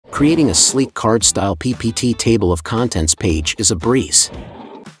Creating a sleek card-style PPT table of contents page is a breeze.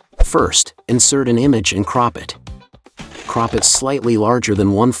 First, insert an image and crop it. Crop it slightly larger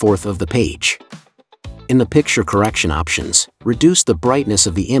than 1/4 of the page. In the picture correction options, reduce the brightness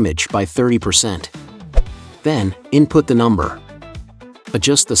of the image by 30%. Then, input the number.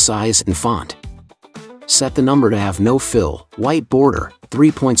 Adjust the size and font. Set the number to have no fill, white border,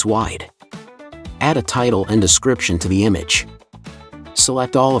 3 points wide. Add a title and description to the image.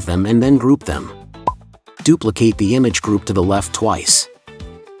 Select all of them and then group them. Duplicate the image group to the left twice.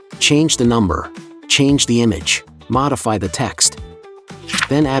 Change the number, change the image, modify the text.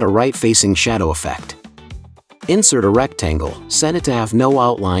 Then add a right-facing shadow effect. Insert a rectangle, set it to have no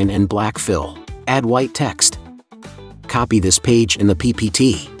outline and black fill. Add white text. Copy this page in the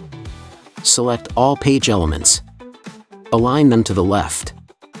PPT. Select all page elements. Align them to the left.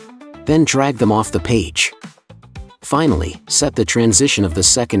 Then drag them off the page. Finally, set the transition of the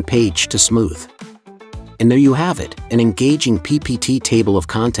second page to smooth. And there you have it, an engaging PPT table of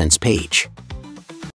contents page.